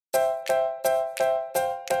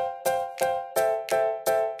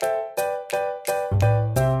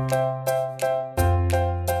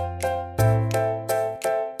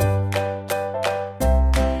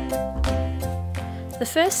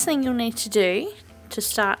first thing you'll need to do to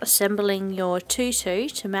start assembling your tutu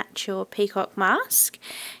to match your peacock mask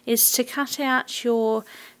is to cut out your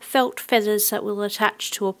felt feathers that will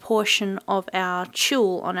attach to a portion of our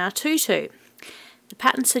tulle on our tutu. The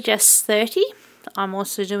pattern suggests 30. I'm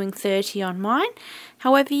also doing 30 on mine.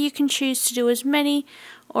 However, you can choose to do as many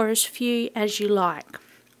or as few as you like.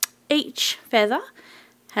 Each feather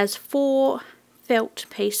has 4 felt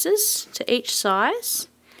pieces to each size,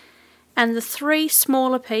 and the 3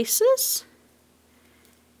 smaller pieces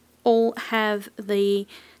all have the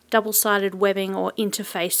double-sided webbing or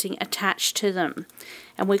interfacing attached to them,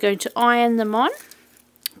 and we're going to iron them on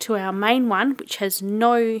to our main one, which has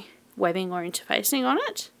no webbing or interfacing on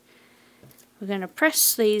it. We're going to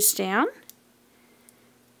press these down,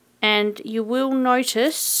 and you will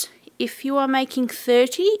notice if you are making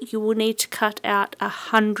 30, you will need to cut out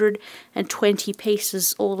 120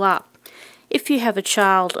 pieces all up. If you have a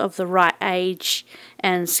child of the right age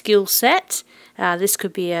and skill set, this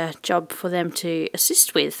could be a job for them to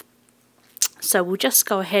assist with. So we'll just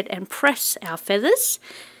go ahead and press our feathers,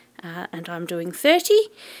 and I'm doing 30,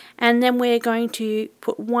 and then we're going to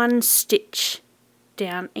put 1 stitch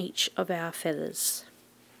down each of our feathers.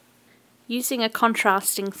 Using a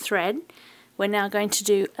contrasting thread, we're now going to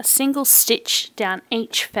do a single stitch down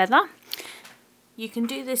each feather. You can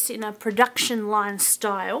do this in a production line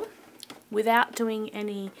style without doing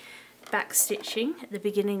any back stitching at the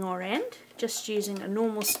beginning or end, just using a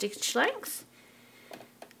normal stitch length,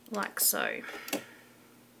 like so.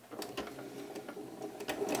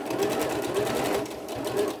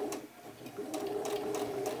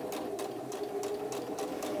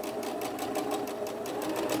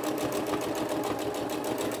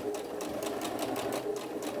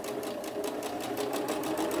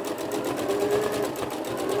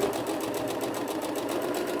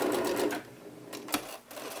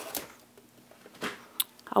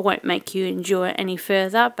 I won't make you endure any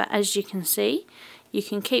further, but as you can see, you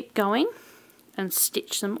can keep going and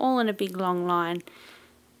stitch them all in a big long line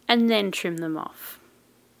and then trim them off.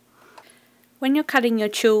 When you're cutting your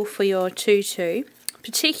tulle for your tutu,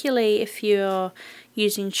 particularly if you're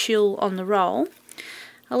using tulle on the roll,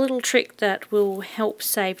 a little trick that will help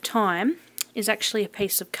save time is actually a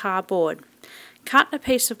piece of cardboard. Cut a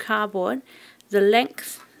piece of cardboard the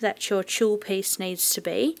length that your tulle piece needs to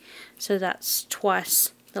be, so that's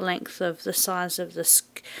twice the length of the size of the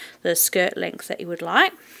skirt length that you would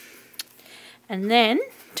like, and then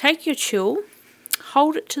take your tulle,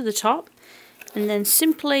 hold it to the top, and then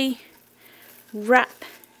simply wrap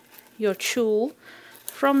your tulle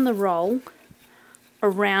from the roll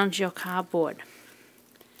around your cardboard,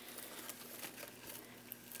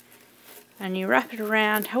 and you wrap it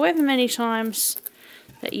around however many times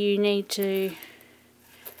that you need to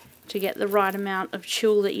get the right amount of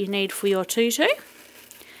tulle that you need for your tutu.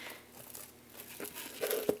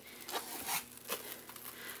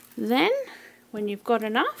 Then, when you've got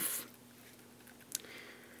enough,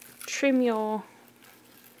 trim your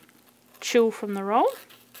tulle from the roll.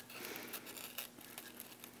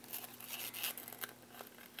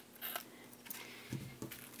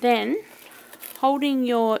 Then, holding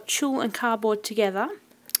your tulle and cardboard together,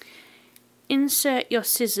 insert your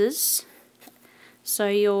scissors, so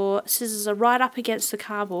your scissors are right up against the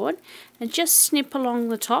cardboard, and just snip along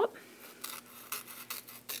the top.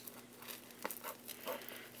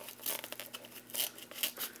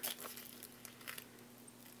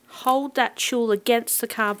 Hold that tulle against the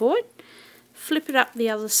cardboard, flip it up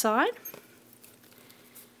the other side,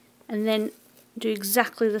 and then do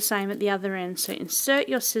exactly the same at the other end. So insert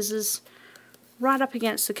your scissors right up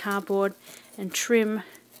against the cardboard and trim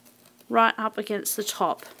right up against the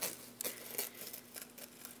top.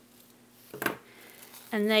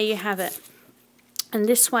 And there you have it. And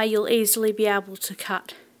this way you'll easily be able to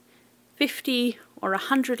cut 50 or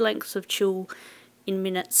 100 lengths of tulle in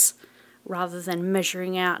minutes, rather than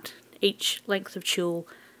measuring out each length of tulle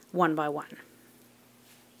one by one.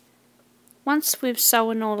 Once we've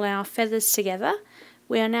sewn all our feathers together,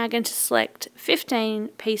 we are now going to select 15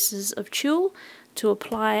 pieces of tulle to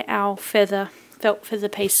apply our felt feather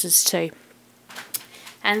pieces to.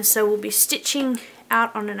 And so we'll be stitching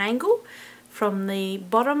out on an angle from the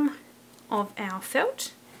bottom of our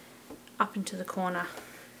felt up into the corner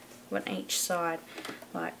on each side,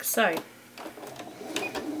 like so.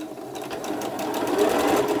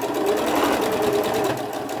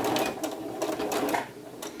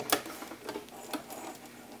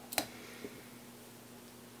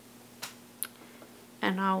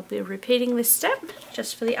 And I'll be repeating this step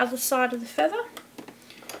just for the other side of the feather.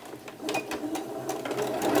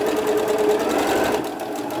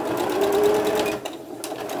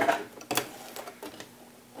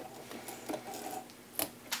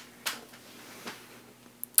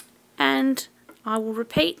 And I will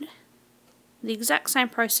repeat the exact same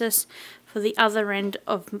process for the other end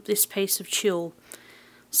of this piece of tulle.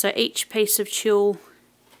 So each piece of tulle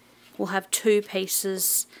will have 2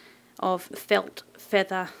 pieces of felt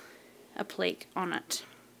feather applique on it.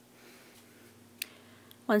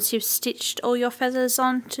 Once you've stitched all your feathers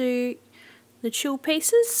onto the tulle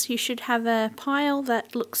pieces, you should have a pile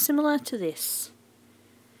that looks similar to this.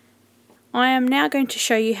 I am now going to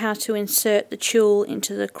show you how to insert the tulle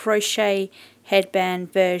into the crochet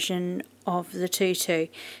headband version of the tutu.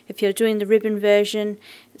 If you're doing the ribbon version,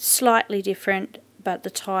 it's slightly different, but the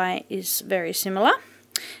tie is very similar.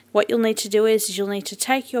 What you'll need to do is you'll need to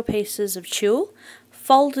take your pieces of tulle,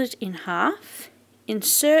 fold it in half,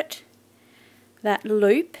 insert that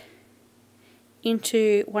loop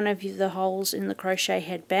into one of the holes in the crochet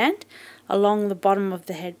headband along the bottom of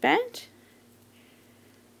the headband.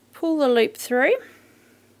 Pull the loop through,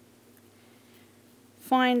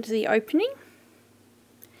 find the opening,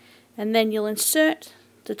 and then you'll insert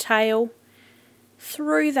the tail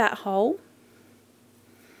through that hole,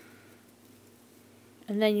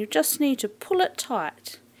 and then you just need to pull it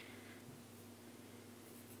tight.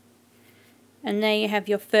 And there you have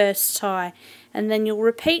your first tie, and then you'll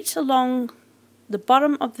repeat along the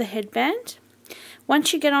bottom of the headband.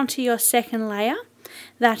 Once you get onto your second layer,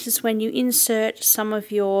 that is when you insert some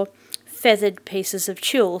of your feathered pieces of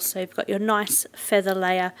tulle, so you've got your nice feather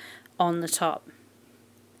layer on the top.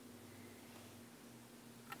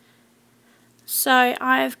 So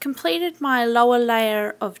I've completed my lower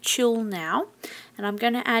layer of tulle now, and I'm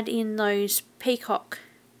going to add in those peacock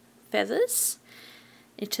feathers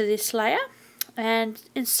into this layer. And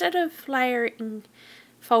instead of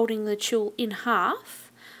folding the tulle in half,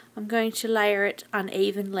 I'm going to layer it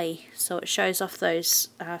unevenly so it shows off those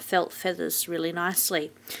felt feathers really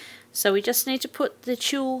nicely. So we just need to put the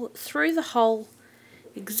tulle through the hole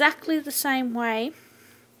exactly the same way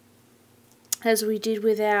as we did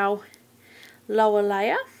with our lower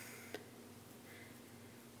layer.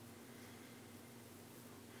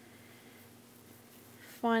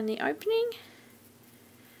 Find the opening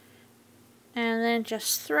and then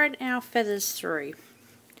just thread our feathers through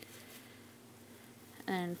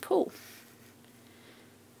and pull,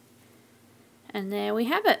 and there we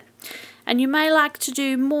have it. And you may like to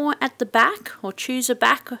do more at the back, or choose a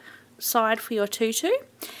back side for your tutu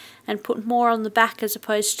and put more on the back as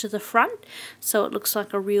opposed to the front, so it looks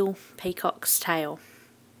like a real peacock's tail.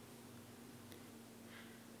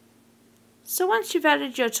 So once you've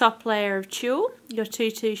added your top layer of tulle, your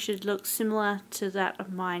tutu should look similar to that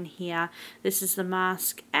of mine here. This is the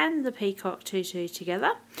mask and the peacock tutu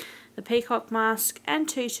together. The peacock mask and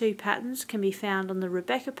tutu patterns can be found on the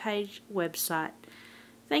Rebecca Page website.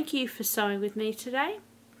 Thank you for sewing with me today.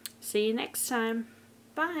 See you next time.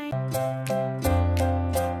 Bye.